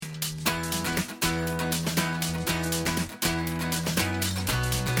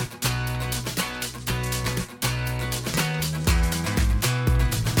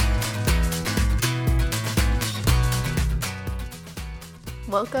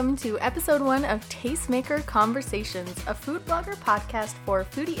welcome to episode 1 of Tastemaker Conversations, a food blogger podcast for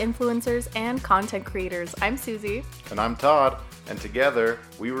foodie influencers and content creators. I'm Susie. And I'm Todd, and together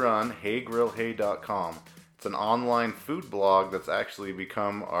we run HeyGrillHey.com. It's an online food blog that's actually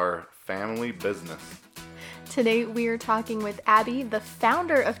become our family business. Today we are talking with Abbey, the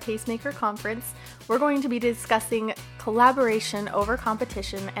founder of Tastemaker Conference. We're going to be discussing collaboration over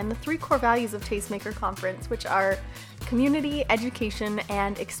competition and the 3 core values of Tastemaker Conference, which are community, education,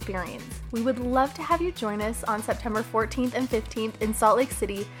 and experience. We would love to have you join us on September 14th and 15th in Salt Lake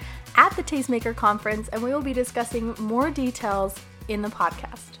City at the Tastemaker Conference, and we will be discussing more details in the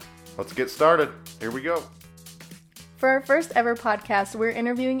podcast. Let's get started. Here we go. For our first ever podcast, we're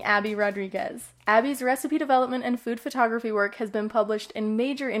interviewing Abbey Rodriguez. Abbey's recipe development and food photography work has been published in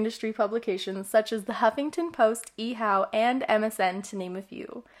major industry publications such as the Huffington Post, eHow, and MSN, to name a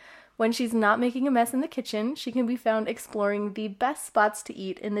few. When she's not making a mess in the kitchen, she can be found exploring the best spots to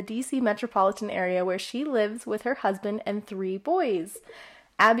eat in the DC metropolitan area where she lives with her husband and 3 boys.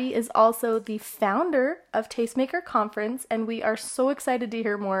 Abbey is also the founder of Tastemaker Conference, and we are so excited to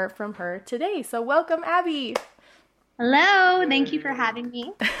hear more from her today. So welcome, Abbey! Hello, thank you for having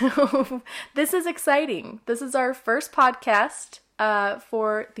me. This is exciting. This is our first podcast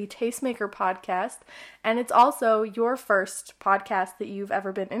for the Tastemaker podcast, and it's also your first podcast that you've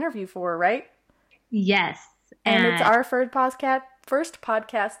ever been interviewed for, right? Yes. And it's our first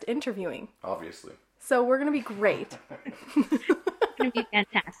podcast interviewing. Obviously. So we're going to be great. It's going to be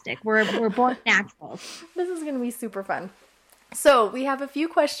fantastic. We're both naturals. This is going to be super fun. So we have a few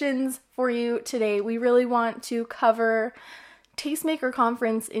questions for you today. We really want to cover Tastemaker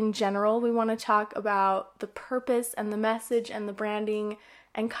Conference in general. We want to talk about the purpose and the message and the branding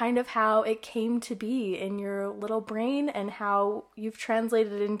and kind of how it came to be in your little brain and how you've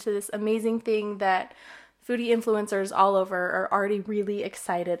translated it into this amazing thing that foodie influencers all over are already really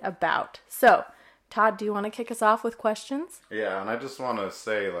excited about. So, Todd, do you want to kick us off with questions? Yeah, and I just want to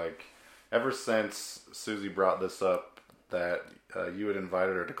say, ever since Susie brought this up, that you had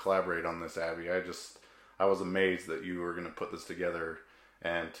invited her to collaborate on this, Abbey, I was amazed that you were going to put this together,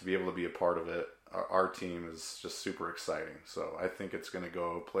 and to be able to be a part of it. Our team is just super exciting. So I think it's going to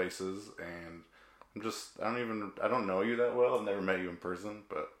go places, and I don't know you that well. I've never met you in person,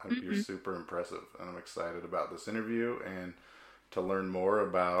 but you're super impressive, and I'm excited about this interview and to learn more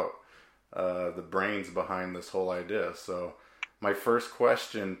about the brains behind this whole idea. So my first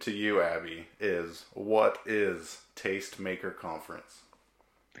question to you, Abbey, is what is Tastemaker Conference?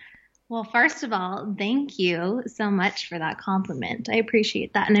 Well, first of all, thank you so much for that compliment. I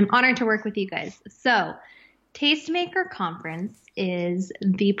appreciate that, and I'm honored to work with you guys. So, Tastemaker Conference is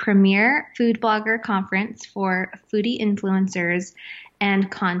the premier food blogger conference for foodie influencers and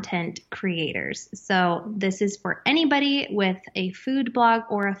content creators. So, this is for anybody with a food blog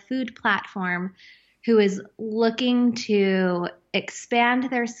or a food platform who is looking to expand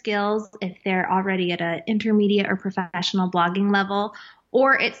their skills if they're already at an intermediate or professional blogging level,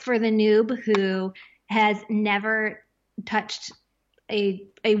 or it's for the noob who has never touched a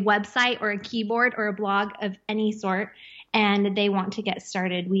website or a keyboard or a blog of any sort, and they want to get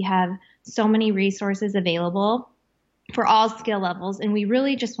started. We have so many resources available for all skill levels, and we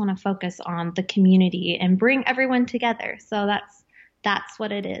really just want to focus on the community and bring everyone together. So that's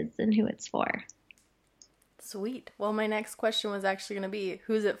what it is and who it's for. Sweet. Well, my next question was actually going to be,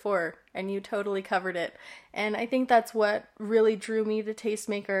 who's it for? And you totally covered it. And I think that's what really drew me to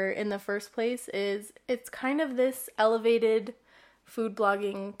Tastemaker in the first place, is it's kind of this elevated food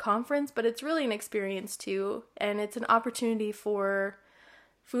blogging conference, but it's really an experience too. And it's an opportunity for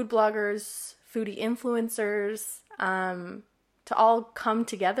food bloggers, foodie influencers, to all come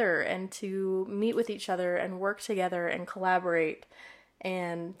together and to meet with each other and work together and collaborate.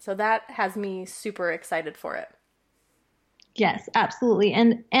 And so that has me super excited for it. Yes, absolutely.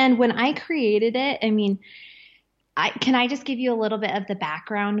 And when I created it, can I just give you a little bit of the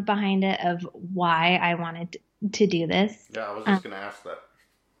background behind it of why I wanted to do this? Yeah, I was just going to ask that.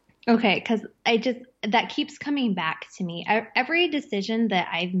 Okay, because that keeps coming back to me. Every decision that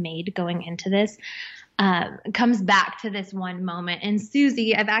I've made going into this comes back to this one moment. And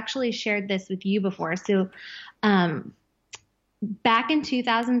Susie, I've actually shared this with you before. So, back in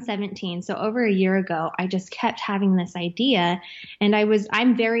 2017, so over a year ago, I just kept having this idea, and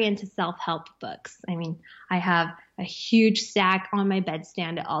I'm very into self-help books. I have a huge stack on my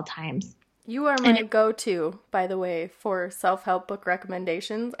bedstand at all times. You are my go-to, by the way, for self-help book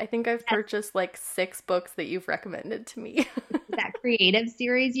recommendations. I think I've purchased 6 books that you've recommended to me. That creative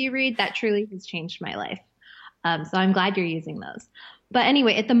series you read, that truly has changed my life. So I'm glad you're using those. But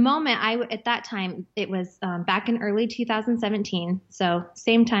anyway, at the moment, at that time, it was back in early 2017, so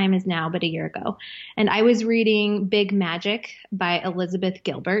same time as now, but a year ago. And I was reading Big Magic by Elizabeth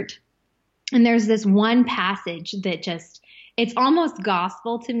Gilbert. And there's this one passage that it's almost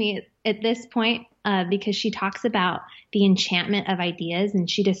gospel to me at this point, because she talks about the enchantment of ideas, and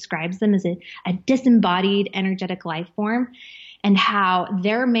she describes them as a disembodied energetic life form, and how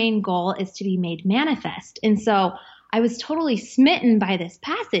their main goal is to be made manifest. And so I was totally smitten by this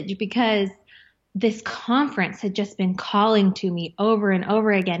passage because this conference had just been calling to me over and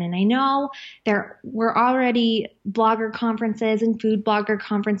over again. And I know there were already blogger conferences and food blogger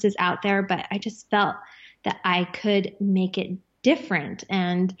conferences out there, but I just felt that I could make it different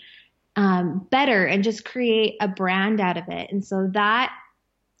and better and just create a brand out of it. And so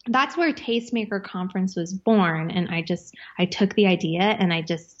that's where Tastemaker Conference was born. And I took the idea and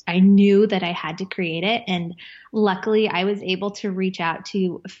I knew that I had to create it. And luckily I was able to reach out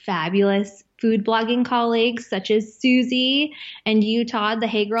to fabulous food blogging colleagues such as Susie and you, Todd, the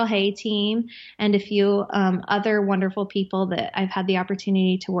Hey Girl Hey team, and a few other wonderful people that I've had the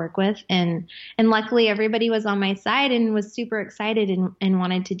opportunity to work with. And luckily everybody was on my side and was super excited and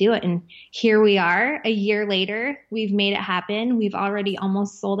wanted to do it. And here we are a year later, we've made it happen. We've already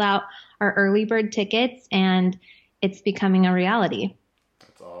almost sold out our early bird tickets and it's becoming a reality.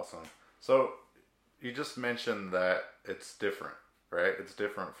 That's awesome. So you just mentioned that it's different, right? It's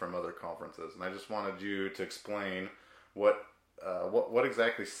different from other conferences. And I just wanted you to explain what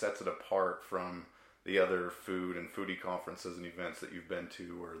exactly sets it apart from the other food and foodie conferences and events that you've been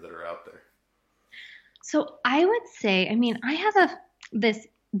to or that are out there. So I would say, I have this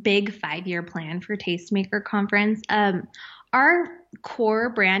big 5-year plan for Tastemaker Conference. Our core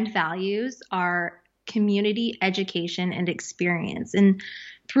brand values are community, education, and experience. And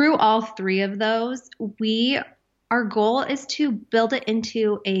through all three of those, our goal is to build it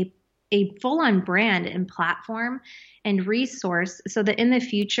into a full-on brand and platform and resource so that in the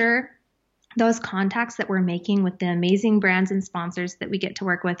future, those contacts that we're making with the amazing brands and sponsors that we get to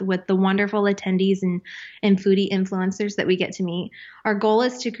work with the wonderful attendees and foodie influencers that we get to meet, our goal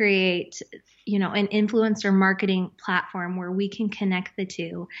is to create, an influencer marketing platform where we can connect the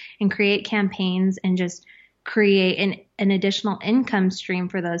two and create campaigns and just create an additional income stream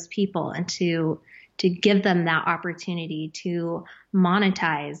for those people and to give them that opportunity to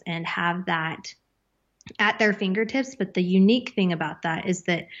monetize and have that at their fingertips. But the unique thing about that is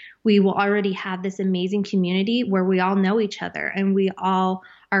that we will already have this amazing community where we all know each other and we all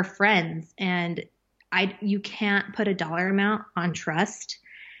are friends. And you can't put a dollar amount on trust.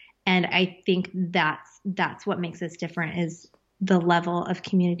 And I think that's what makes us different is the level of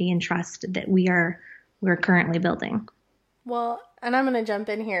community and trust that we're currently building. Well, and I'm going to jump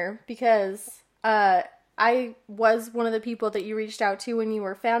in here because I was one of the people that you reached out to when you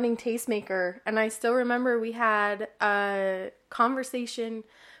were founding Tastemaker, and I still remember we had a conversation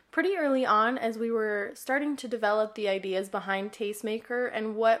pretty early on as we were starting to develop the ideas behind Tastemaker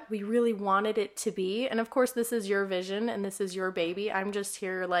and what we really wanted it to be. And of course, this is your vision and this is your baby. I'm just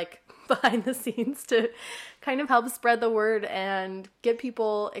here behind the scenes to kind of help spread the word and get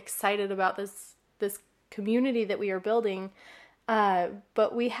people excited about this community that we are building.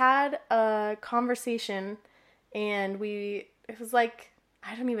 But we had a conversation and it was I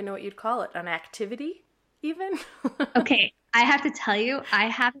don't even know what you'd call it, an activity even. Okay. I have to tell you, I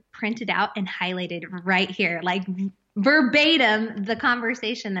have it printed out and highlighted right here, verbatim, the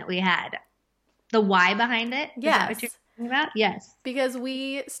conversation that we had, the why behind it. Yes. Is that what you're talking about? Yes. Because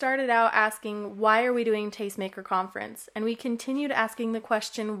we started out asking, why are we doing Tastemaker Conference? And we continued asking the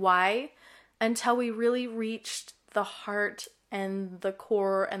question, why, until we really reached the heart and the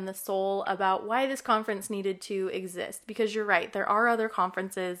core and the soul about why this conference needed to exist. Because you're right, there are other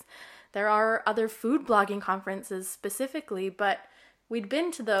conferences, there are other food blogging conferences specifically, but we'd been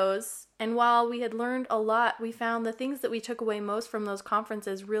to those, and while we had learned a lot, we found the things that we took away most from those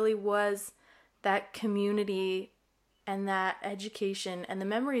conferences really was that community and that education, and the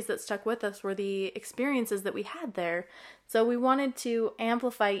memories that stuck with us were the experiences that we had there. So we wanted to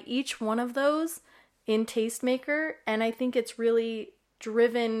amplify each one of those in Tastemaker, and I think it's really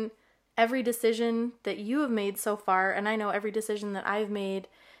driven every decision that you have made so far, and I know every decision that I've made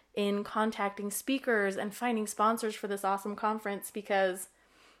in contacting speakers and finding sponsors for this awesome conference, because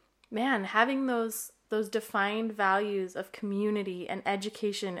man, having those defined values of community and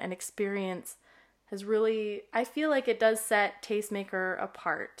education and experience has really, I feel like it does set Tastemaker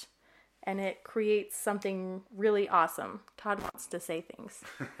apart and it creates something really awesome. Todd wants to say things.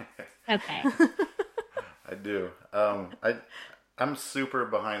 Okay. I do. I'm super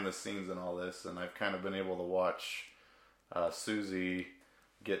behind the scenes in all this, and I've kind of been able to watch Susie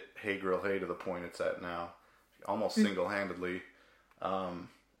get Hey Grill Hey to the point it's at now, almost single-handedly.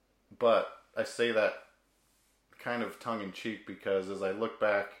 But I say that kind of tongue-in-cheek because as I look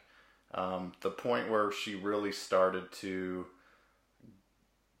back, the point where she really started to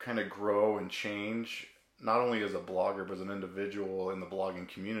kind of grow and change, not only as a blogger but as an individual in the blogging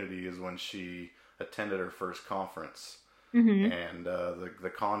community, is when she attended her first conference. And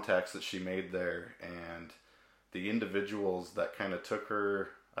the contacts that she made there, and the individuals that kind of took her.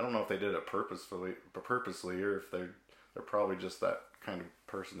 I don't know if they did it purposely, or if they're probably just that kind of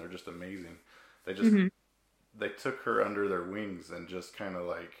person. They're just amazing. They just they took her under their wings and just kind of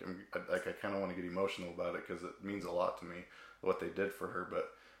like I kind of want to get emotional about it because it means a lot to me what they did for her.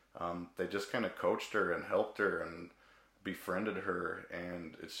 But they just kind of coached her and helped her and befriended her,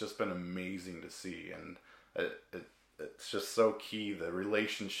 and it's just been amazing to see. And it's just so key, the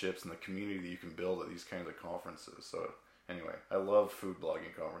relationships and the community that you can build at these kinds of conferences. So anyway, I love food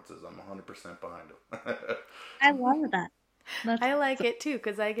blogging conferences. I'm 100% behind them. I love that. I like it too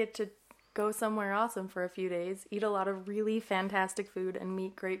because I get to go somewhere awesome for a few days, eat a lot of really fantastic food, and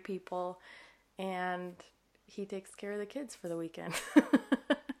meet great people. And he takes care of the kids for the weekend.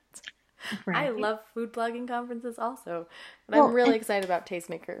 Right. I love food blogging conferences also. But I'm really excited about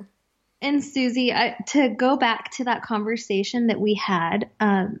Tastemaker. And Susie, to go back to that conversation that we had,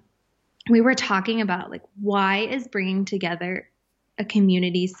 we were talking about like, why is bringing together a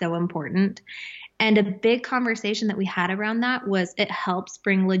community so important? And a big conversation that we had around that was it helps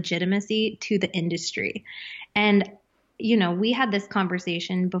bring legitimacy to the industry. And, you know, we had this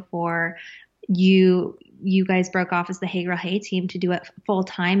conversation before you guys broke off as the Hey Girl Hey team to do it full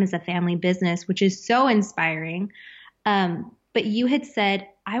time as a family business, which is so inspiring. But you had said,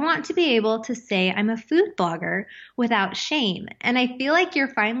 I want to be able to say I'm a food blogger without shame. And I feel like you're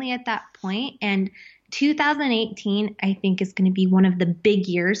finally at that point. And 2018, I think, is going to be one of the big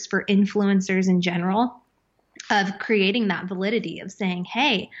years for influencers in general of creating that validity of saying,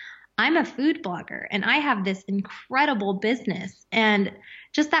 hey, I'm a food blogger and I have this incredible business. And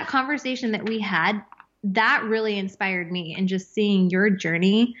just that conversation that we had, that really inspired me. And just seeing your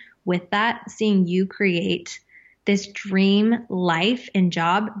journey with that, seeing you create this dream life and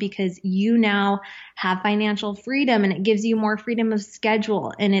job because you now have financial freedom and it gives you more freedom of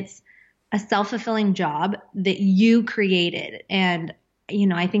schedule, and it's a self-fulfilling job that you created. And, you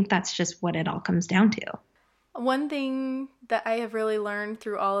know, I think that's just what it all comes down to. One thing that I have really learned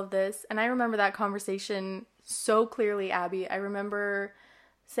through all of this, and I remember that conversation so clearly, Abby, I remember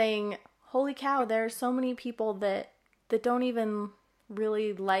saying, holy cow, there are so many people that don't even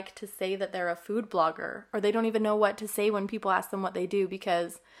really like to say that they're a food blogger, or they don't even know what to say when people ask them what they do,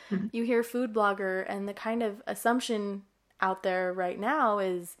 because you hear food blogger and the kind of assumption out there right now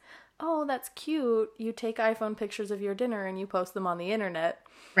is, oh, that's cute. You take iPhone pictures of your dinner and you post them on the internet.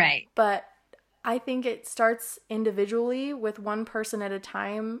 Right. But I think it starts individually with one person at a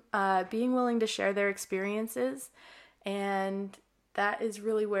time, being willing to share their experiences. And that is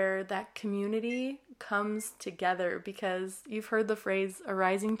really where that community comes together, because you've heard the phrase, a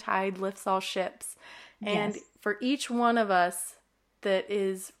rising tide lifts all ships. And for each one of us that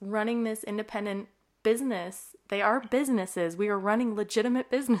is running this independent business, they are businesses. We are running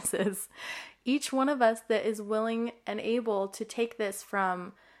legitimate businesses. Each one of us that is willing and able to take this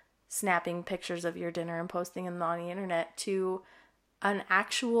from snapping pictures of your dinner and posting them on the internet to an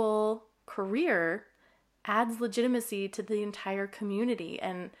actual career adds legitimacy to the entire community.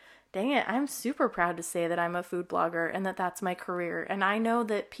 And dang it, I'm super proud to say that I'm a food blogger and that that's my career. And I know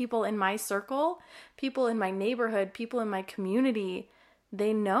that people in my circle, people in my neighborhood, people in my community,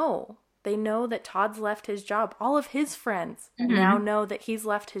 they know that Todd's left his job. All of his friends now know that he's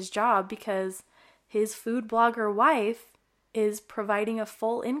left his job because his food blogger wife is providing a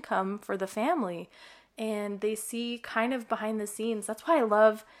full income for the family. And they see kind of behind the scenes. That's why I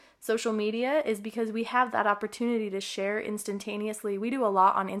love social media, is because we have that opportunity to share instantaneously. We do a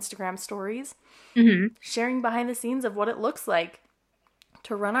lot on Instagram stories, sharing behind the scenes of what it looks like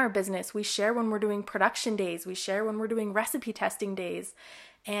to run our business. We share when we're doing production days. We share when we're doing recipe testing days.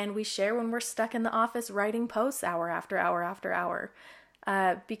 And we share when we're stuck in the office writing posts hour after hour after hour.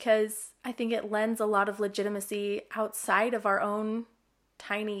 Because I think it lends a lot of legitimacy outside of our own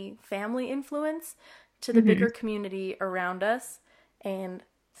tiny family influence to the bigger community around us. And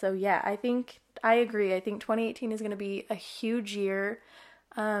so, yeah, I agree. I think 2018 is going to be a huge year,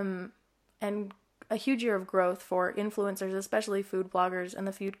 and a huge year of growth for influencers, especially food bloggers and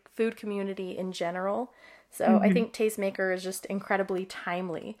the food community in general. So I think Tastemaker is just incredibly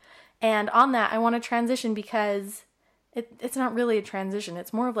timely. And on that, I want to transition because it's not really a transition.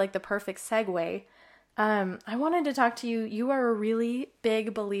 It's more of like the perfect segue. I wanted to talk to you. You are a really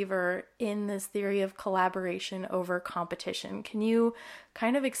big believer in this theory of collaboration over competition. Can you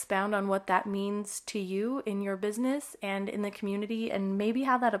kind of expound on what that means to you in your business and in the community, and maybe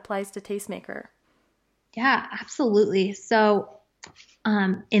how that applies to Tastemaker? Yeah, absolutely. So,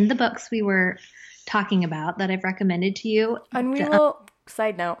 in the books we were talking about that I've recommended to you, And we will,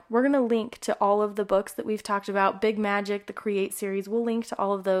 side note, we're going to link to all of the books that we've talked about, Big Magic, the Create series. We'll link to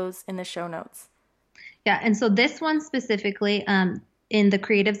all of those in the show notes. yeah, and so this one specifically, in the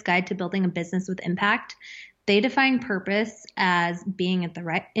Creative's Guide to Building a Business with Impact, they define purpose as being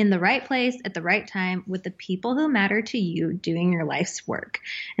in the right place at the right time with the people who matter to you doing your life's work.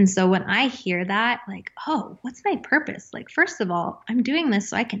 And so when I hear that, like, oh, what's my purpose? Like, first of all, I'm doing this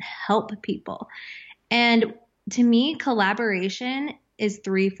so I can help people. And to me, collaboration is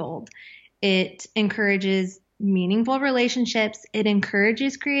threefold. It encourages meaningful relationships, it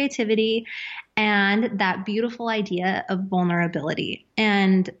encourages creativity, and that beautiful idea of vulnerability.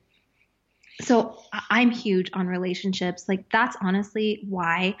 And so I'm huge on relationships. Like, that's honestly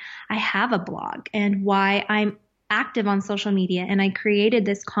why I have a blog and why I'm active on social media. And I created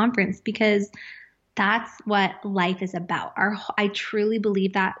this conference because that's what life is about. I truly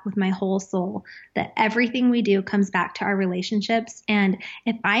believe that with my whole soul, that everything we do comes back to our relationships. And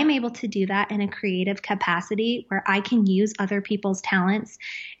if I'm able to do that in a creative capacity where I can use other people's talents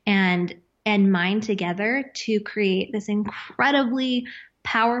and mine together to create this incredibly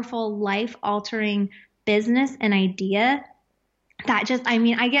powerful, life-altering business and idea, that just, I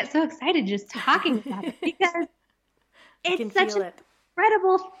mean, I get so excited just talking about it because it's such an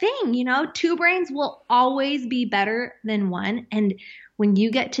incredible thing. You know, two brains will always be better than one. And when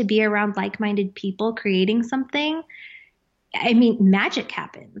you get to be around like-minded people creating something, I mean, magic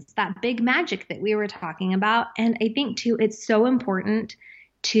happens, that big magic that we were talking about. And I think too, it's so important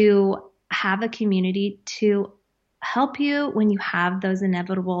to have a community to help you when you have those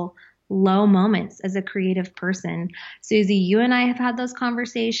inevitable low moments as a creative person. Susie, you and I have had those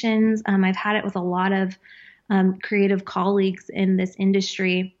conversations. I've had it with a lot of creative colleagues in this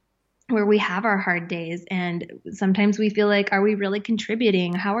industry where we have our hard days, and sometimes we feel like, are we really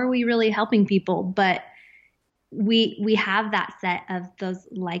contributing? How are we really helping people? But we have that set of those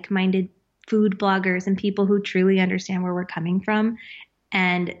like-minded food bloggers and people who truly understand where we're coming from,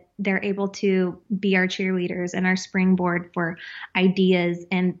 and they're able to be our cheerleaders and our springboard for ideas,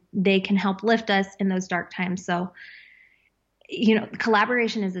 and they can help lift us in those dark times. So, you know,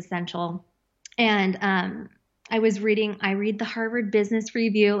 collaboration is essential. And I read the Harvard Business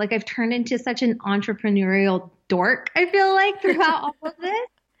Review. Like, I've turned into such an entrepreneurial dork, I feel like, throughout all of this.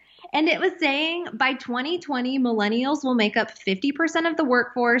 And it was saying by 2020, millennials will make up 50% of the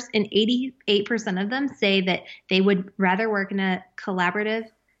workforce, and 88% of them say that they would rather work in a collaborative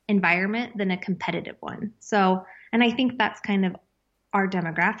environment than a competitive one. So, and I think that's kind of our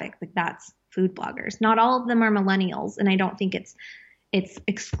demographic. Like, that's food bloggers. Not all of them are millennials, and I don't think it's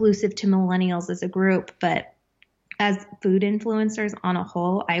exclusive to millennials as a group, but as food influencers on a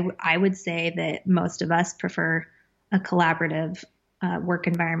whole, I would say that most of us prefer a collaborative work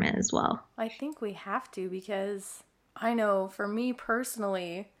environment as well. I think we have to, because I know for me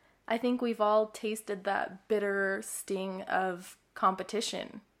personally, I think we've all tasted that bitter sting of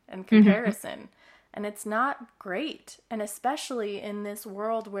competition and comparison, and it's not great. And especially in this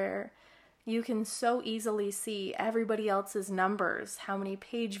world where you can so easily see everybody else's numbers, how many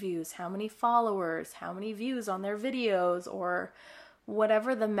page views, how many followers, how many views on their videos, or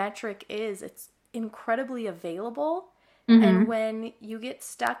whatever the metric is, it's incredibly available. And when you get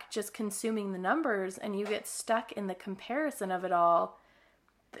stuck just consuming the numbers and you get stuck in the comparison of it all,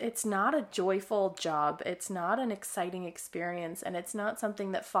 it's not a joyful job. It's not an exciting experience, and it's not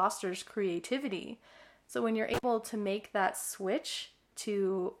something that fosters creativity. So when you're able to make that switch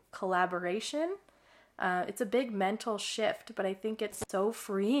to collaboration, it's a big mental shift, but I think it's so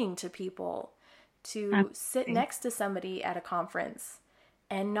freeing to people to sit next to somebody at a conference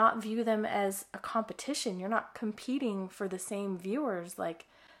and not view them as a competition. You're not competing for the same viewers. Like,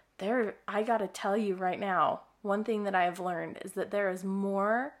 I gotta tell you right now, one thing that I have learned is that there is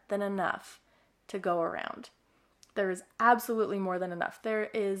more than enough to go around. There is absolutely more than enough. There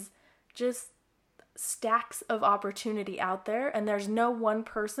is just stacks of opportunity out there, and there's no one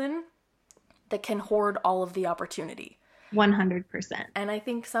person that can hoard all of the opportunity. 100%. And I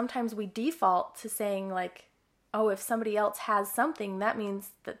think sometimes we default to saying, like, oh, if somebody else has something, that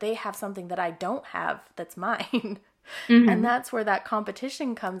means that they have something that I don't have that's mine. And that's where that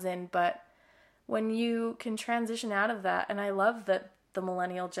competition comes in. But when you can transition out of that, and I love that the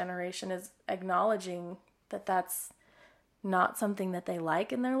millennial generation is acknowledging that that's not something that they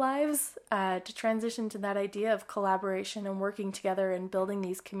like in their lives, to transition to that idea of collaboration and working together and building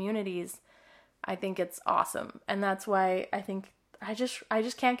these communities, I think it's awesome. And that's why I think I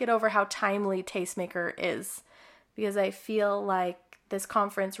just can't get over how timely Tastemaker is, because I feel like this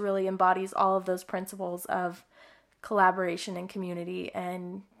conference really embodies all of those principles of collaboration and community,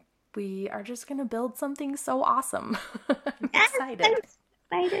 and we are just going to build something so awesome. I'm excited.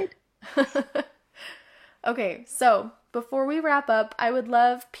 I'm excited. Okay, so before we wrap up, I would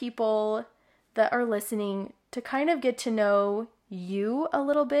love people that are listening to kind of get to know you a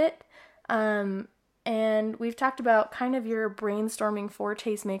little bit. And we've talked about kind of your brainstorming for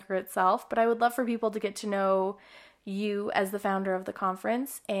Tastemaker itself, but I would love for people to get to know you as the founder of the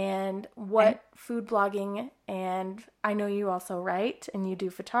conference and what food blogging, and I know you also write and you do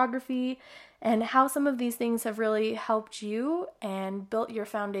photography, and how some of these things have really helped you and built your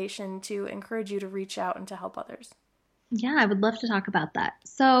foundation to encourage you to reach out and to help others. Yeah, I would love to talk about that.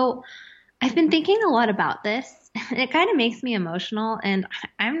 So I've been thinking a lot about this. It kind of makes me emotional, and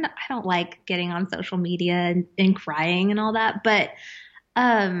I don't like getting on social media and crying and all that, but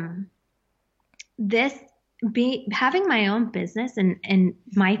having my own business and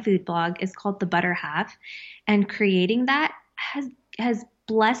my food blog is called The Butter Half, and creating that has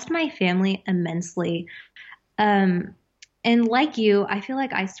blessed my family immensely. And like you, I feel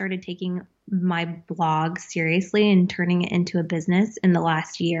like I started taking my blog seriously and turning it into a business in the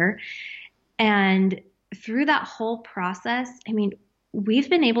last year. And through that whole process, I mean, we've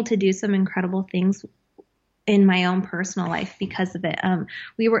been able to do some incredible things in my own personal life because of it.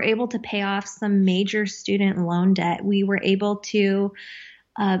 We were able to pay off some major student loan debt. We were able to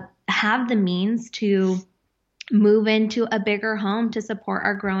have the means to move into a bigger home to support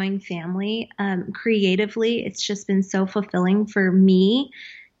our growing family. Creatively, it's just been so fulfilling for me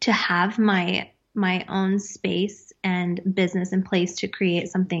to have my own space and business in place to create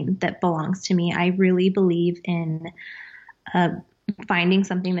something that belongs to me. I really believe in finding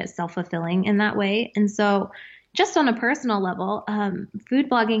something that's self-fulfilling in that way. And so just on a personal level, food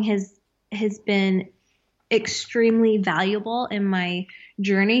blogging has been extremely valuable in my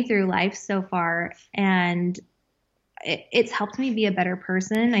journey through life so far. And it's helped me be a better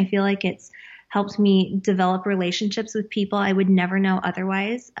person. I feel like it's helped me develop relationships with people I would never know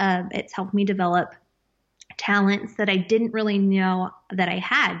otherwise. It's helped me develop talents that I didn't really know that I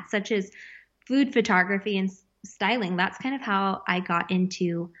had, such as food photography and styling. That's kind of how I got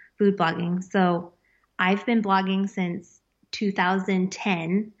into food blogging. So I've been blogging since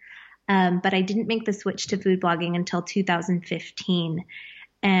 2010, but I didn't make the switch to food blogging until 2015.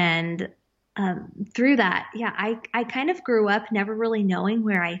 And through that, yeah, I kind of grew up never really knowing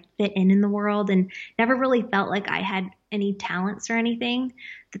where I fit in the world, and never really felt like I had any talents or anything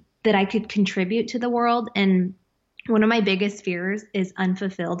that I could contribute to the world. And one of my biggest fears is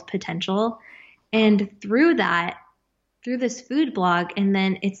unfulfilled potential. And through this food blog, and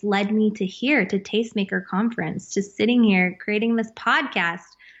then it's led me to Tastemaker Conference, to sitting here creating this podcast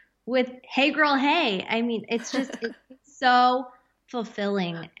with Hey Girl Hey. I mean, it's so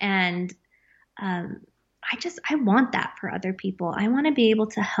fulfilling. And I want that for other people. I want to be able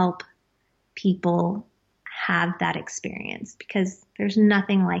to help people have that experience, because there's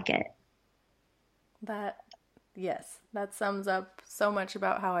nothing like it. Yes, that sums up so much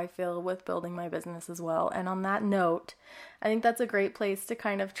about how I feel with building my business as well. And on that note, I think that's a great place to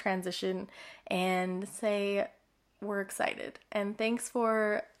kind of transition and say we're excited. And thanks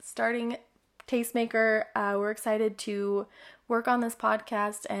for starting Tastemaker. We're excited to work on this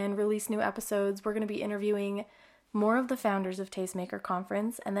podcast and release new episodes. We're going to be interviewing more of the founders of Tastemaker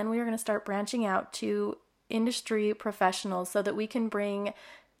Conference, and then we are going to start branching out to industry professionals so that we can bring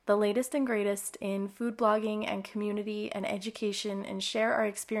the latest and greatest in food blogging and community and education, and share our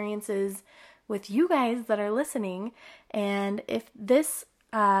experiences with you guys that are listening. And if this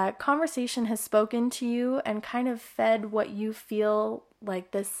conversation has spoken to you and kind of fed what you feel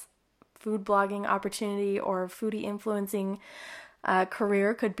like this food blogging opportunity or foodie influencing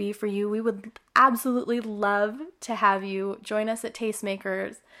career could be for you, we would absolutely love to have you join us at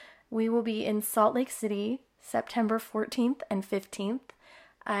Tastemakers. We will be in Salt Lake City, September 14th and 15th.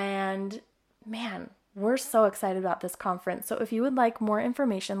 And man, we're so excited about this conference. So if you would like more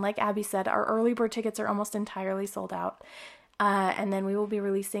information, like Abby said, our early bird tickets are almost entirely sold out. And then we will be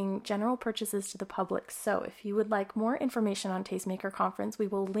releasing general purchases to the public. So if you would like more information on Tastemaker Conference, we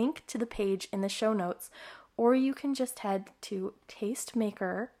will link to the page in the show notes, or you can just head to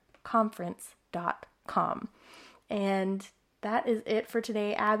tastemakerconference.com. And that is it for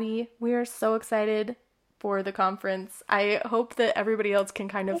today, Abby. We are so excited for the conference. I hope that everybody else can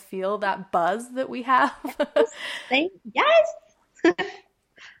kind of feel that buzz that we have. Yes. You're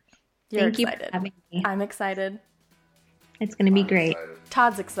Thank you excited. for having me. I'm excited. It's going to be great. Excited.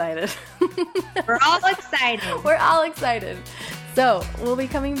 Todd's excited. We're all excited. We're all excited. So we'll be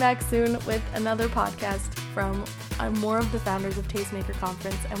coming back soon with another podcast from more of the founders of Tastemaker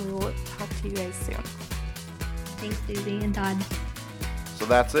Conference, and we will talk to you guys soon. Thanks, Susie and Todd. So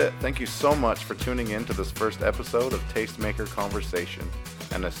that's it. Thank you so much for tuning in to this first episode of Tastemaker Conversation.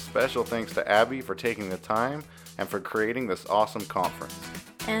 And a special thanks to Abbey for taking the time and for creating this awesome conference.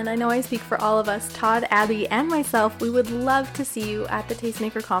 And I know I speak for all of us, Todd, Abbey, and myself. We would love to see you at the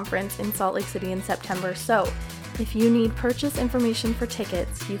Tastemaker Conference in Salt Lake City in September. So if you need purchase information for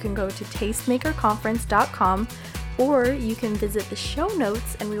tickets, you can go to tastemakerconference.com, or you can visit the show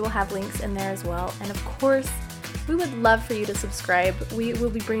notes and we will have links in there as well. And of course, we would love for you to subscribe. We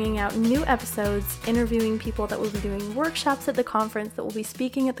will be bringing out new episodes, interviewing people that will be doing workshops at the conference, that will be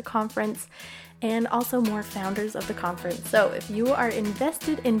speaking at the conference, and also more founders of the conference. So if you are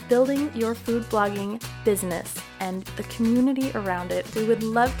invested in building your food blogging business and the community around it, we would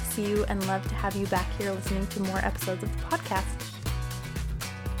love to see you and love to have you back here listening to more episodes of the podcast.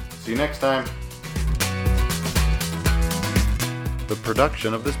 See you next time. The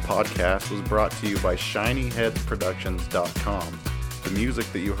production of this podcast was brought to you by ShinyHeadsProductions.com. The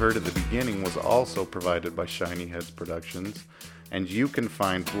music that you heard at the beginning was also provided by Shiny Heads Productions, and you can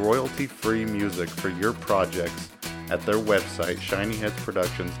find royalty-free music for your projects at their website,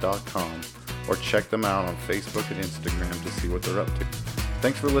 ShinyHeadsProductions.com, or check them out on Facebook and Instagram to see what they're up to.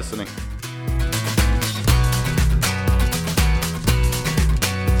 Thanks for listening.